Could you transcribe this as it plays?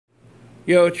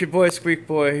Yo, it's your boy Squeak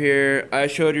Boy here. I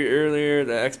showed you earlier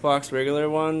the Xbox regular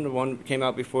one, the one that came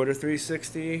out before the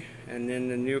 360, and then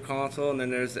the new console, and then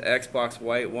there's the Xbox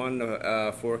White one, the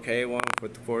 4K one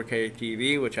with the 4K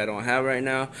TV, which I don't have right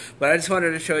now. But I just wanted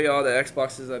to show you all the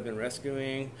Xboxes I've been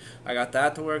rescuing. I got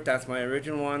that to work. That's my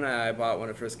original one I bought when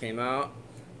it first came out.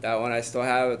 That one I still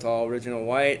have. It's all original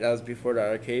white. That was before the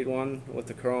arcade one with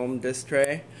the chrome disc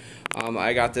tray.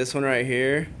 I got this one right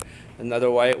here.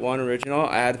 Another white one original.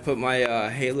 I had to put my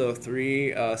Halo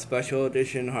 3 special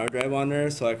edition hard drive on there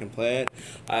so I can play it.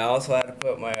 I also had to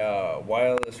put my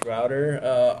wireless router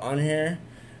on here.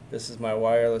 This is my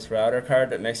wireless router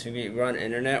card that makes me run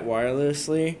internet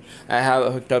wirelessly. I have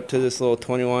it hooked up to this little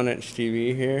 21-inch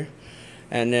TV here.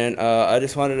 And then I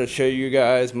just wanted to show you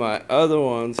guys my other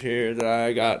ones here that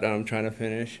I got that I'm trying to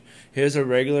finish. Here's a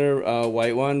regular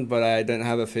white one, but I didn't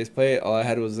have a faceplate. All I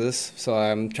had was this, so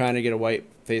I'm trying to get a white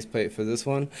faceplate for this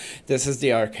one. This is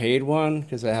the arcade one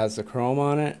because it has the chrome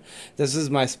on it. This is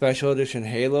my special edition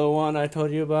Halo one I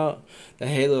told you about. The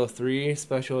Halo 3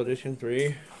 special edition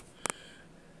 3.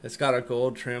 It's got a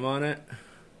gold trim on it.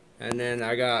 And then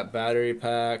I got battery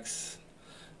packs.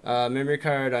 Memory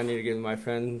card I need to give my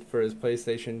friend for his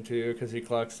PlayStation 2 because he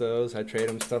collects those. I trade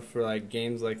him stuff for like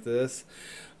games like this.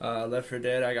 Left 4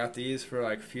 Dead, I got these for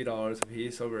like a few dollars a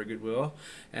piece over at Goodwill.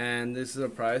 And this is the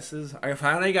prices. I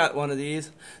finally got one of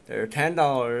these. They're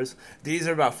 $10. These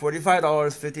are about $45,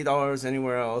 $50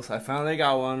 anywhere else. I finally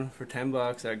got one for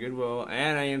 $10 at Goodwill.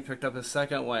 And I even picked up a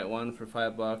second white one for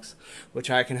 $5, which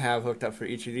I can have hooked up for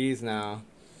each of these now.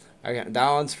 That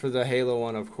one's for the Halo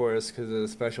one, of course, because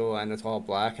it's special and it's all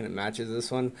black and it matches this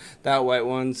one. That white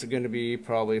one's going to be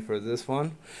probably for this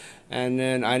one. And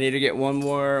then I need to get one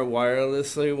more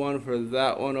wirelessly one for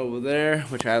that one over there,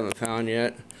 which I haven't found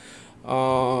yet.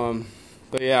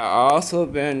 But yeah, I also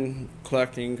have been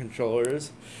collecting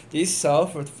controllers. These sell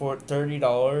for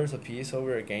 $30 a piece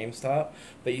over at GameStop,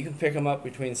 but you can pick them up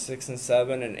between $6 and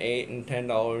 $7 and $8 and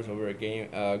 $10 over at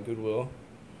Goodwill.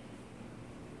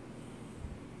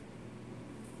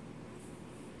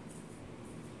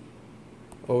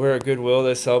 Over at Goodwill,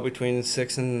 they sell between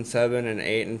 $6 and $7 and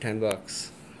 $8 and $10.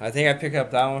 I think I picked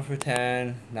up that one for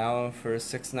 $10, that one for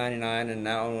 $6.99, and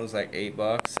that one was like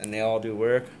 $8, and they all do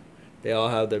work. They all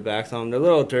have their backs on them. They're a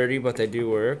little dirty, but they do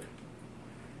work.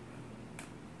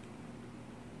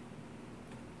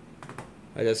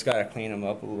 I just gotta clean them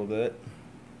up a little bit.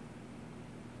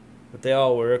 But they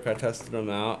all work. I tested them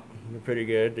out. They're pretty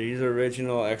good. These are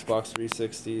original Xbox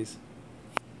 360s.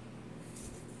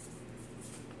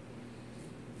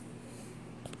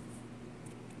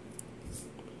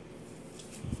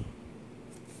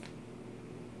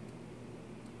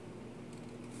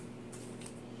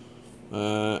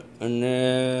 And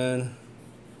then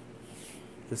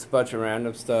just a bunch of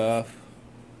random stuff.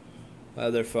 My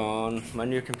other phone, my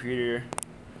new computer.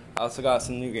 I also got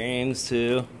some new games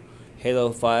too.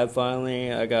 Halo 5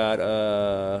 finally. I got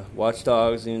Watch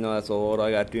Dogs, even though that's old. I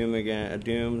got Doom again,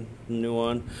 Doom, new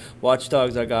one. Watch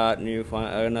Dogs I got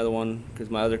another one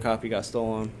because my other copy got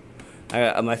stolen.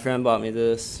 My friend bought me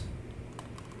this.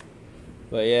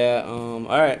 But yeah,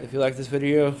 alright, if you like this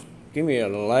video, give me a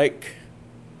like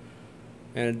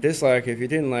and a dislike if you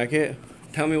didn't like it.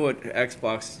 Tell me what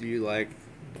Xbox do you like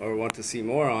or want to see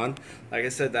more on. Like I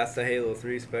said, that's the Halo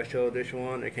 3 Special Edition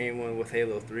one. It came with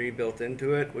Halo 3 built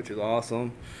into it, which is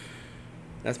awesome.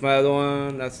 That's my other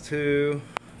one. That's 2.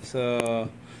 So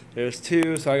there's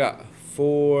 2. So I got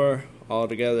 4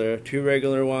 altogether. 2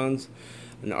 regular ones,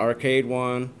 an arcade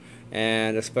one,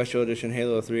 and a Special Edition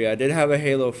Halo 3. I did have a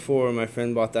Halo 4. My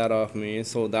friend bought that off me and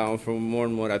sold that one for more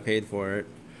than what I paid for it.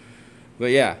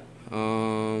 But yeah.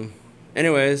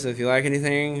 Anyways, if you like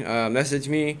anything, message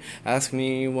me, ask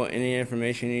me what any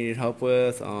information you need help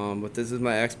with. But this is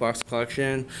my Xbox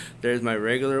collection. There's my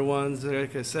regular ones.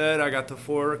 Like I said, I got the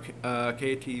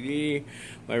 4K TV,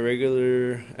 my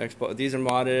regular Xbox. These are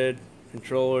modded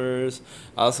controllers.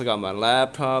 I also got my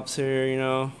laptops here, you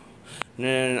know. And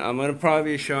then I'm gonna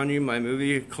probably be showing you my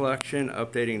movie collection,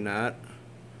 updating that.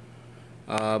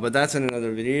 But that's in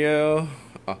another video.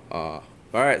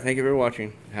 Alright, thank you for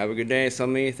watching. Have a good day.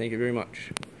 Summy, thank you very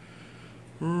much.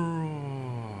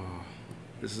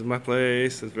 This is my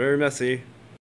place. It's very messy.